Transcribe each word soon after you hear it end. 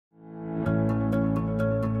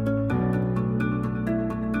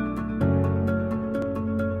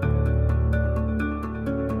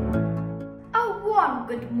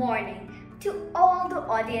morning to all the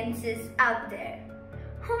audiences out there,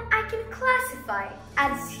 whom I can classify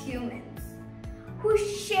as humans, who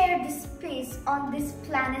share the space on this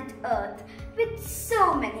planet Earth with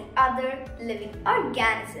so many other living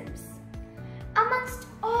organisms. Amongst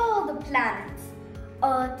all the planets,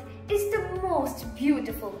 Earth is the most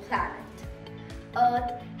beautiful planet.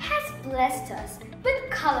 Earth has blessed us with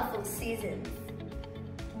colorful seasons: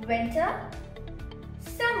 winter,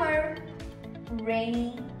 summer,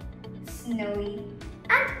 rainy, snowy,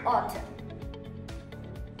 and autumn.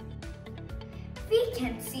 We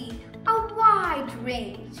can see a wide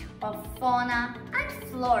range of fauna and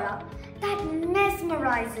flora that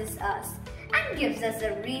mesmerizes us and gives us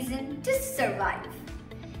a reason to survive.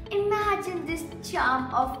 Imagine this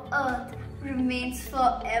charm of Earth remains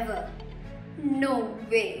forever. No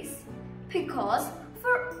ways, because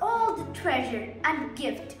for all the treasure and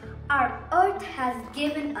gift our Earth has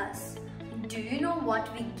given us, do you know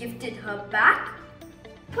what we gifted her back?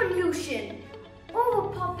 Pollution,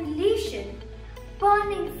 overpopulation,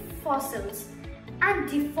 burning fossils, and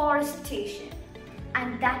deforestation.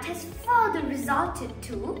 And that has further resulted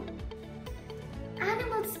to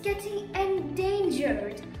animals getting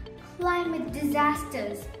endangered, climate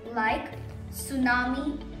disasters like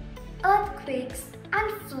tsunami, earthquakes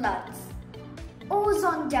and floods,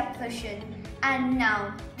 ozone depletion, and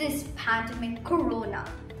now this pandemic corona.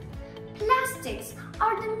 Plastics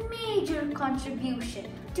are the major contribution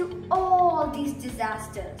to all these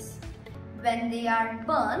disasters. When they are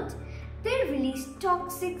burnt, they release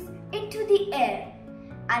toxins into the air,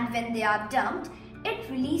 and when they are dumped, it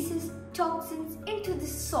releases toxins into the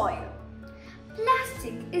soil.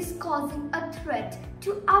 Plastic is causing a threat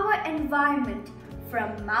to our environment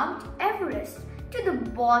from Mount Everest to the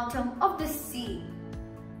bottom of the sea,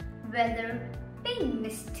 whether being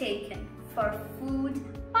mistaken for food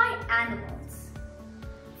by animals,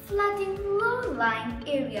 flooding low-lying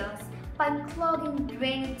areas by clogging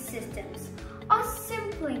drainage systems, or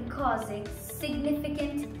simply causing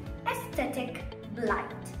significant aesthetic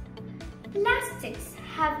blight. Plastics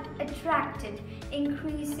have attracted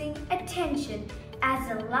increasing attention as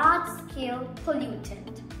a large-scale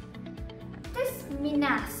pollutant. This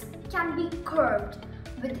menace can be curbed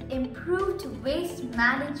with improved waste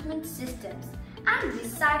management systems and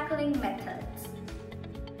recycling methods.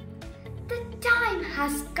 The time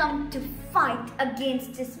has come to fight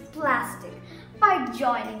against this plastic by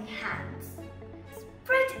joining hands.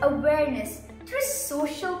 Spread awareness through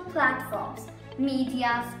social platforms,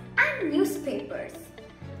 medias, and newspapers.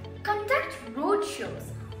 Conduct roadshows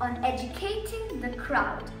on educating the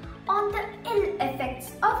crowd on the ill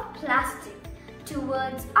effects of plastic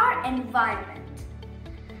towards our environment.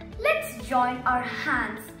 Let's join our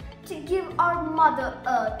hands to give our Mother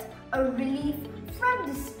Earth a relief from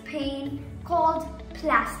this pain called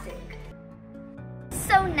plastic.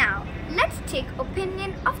 So now, let's take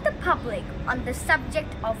opinion of the public on the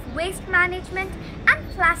subject of waste management and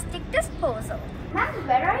plastic disposal. Ma'am,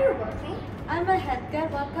 where are you working? I'm a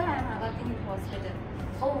healthcare worker. I'm working in hospital.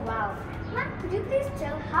 Oh wow. Ma'am, could you please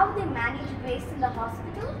tell how they manage waste in the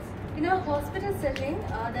hospitals? In a hospital setting,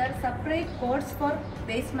 there are separate codes for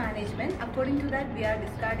waste management. According to that, we are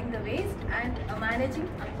discarding the waste and managing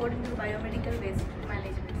according to biomedical waste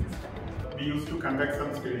management system. We used to conduct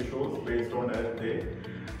some stage shows based on Earth Day,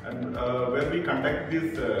 and when we conduct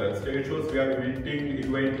these stage shows, we are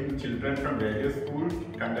inviting children from various schools,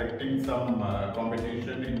 conducting some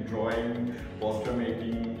competition in drawing, poster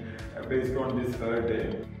making based on this Earth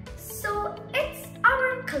Day. So it's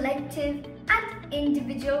our collective and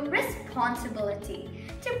individual responsibility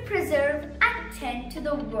to preserve and tend to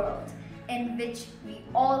the world in which we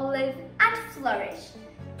all live and flourish.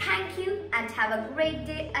 Thank you and have a great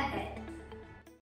day ahead.